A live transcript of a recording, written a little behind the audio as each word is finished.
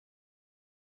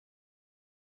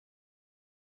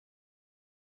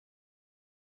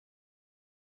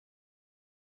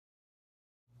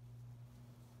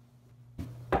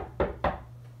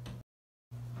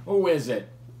Who is it?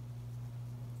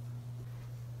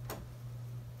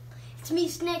 It's me,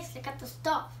 Snakes. I got the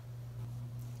stuff.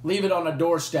 Leave it on the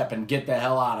doorstep and get the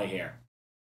hell out of here.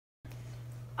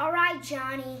 All right,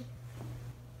 Johnny.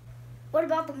 What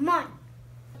about the money?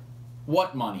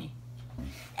 What money?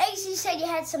 AC said you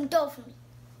had some dough for me.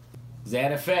 Is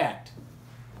that a fact?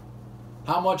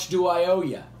 How much do I owe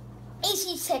you?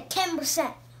 AC said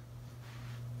 10%.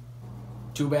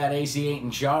 Too bad AC ain't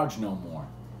in charge no more.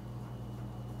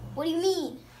 What do you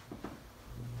mean?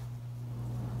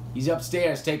 He's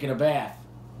upstairs taking a bath.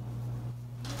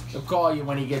 He'll call you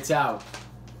when he gets out.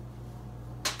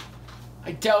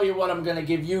 I tell you what I'm gonna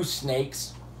give you,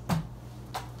 Snakes.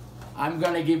 I'm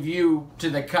gonna give you to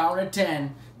the count of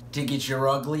 10 to get your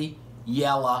ugly,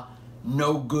 yellow,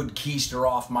 no good keister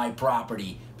off my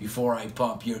property before I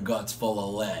pump your guts full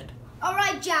of lead. All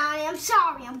right, Johnny. I'm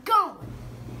sorry. I'm going.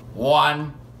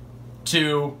 1,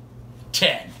 2,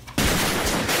 10.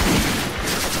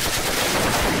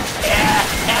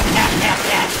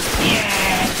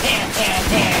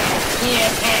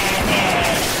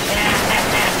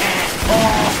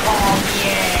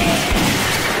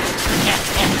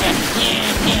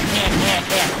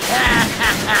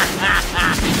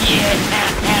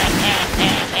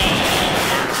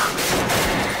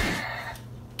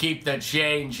 Keep the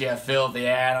change, you filthy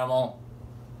animal.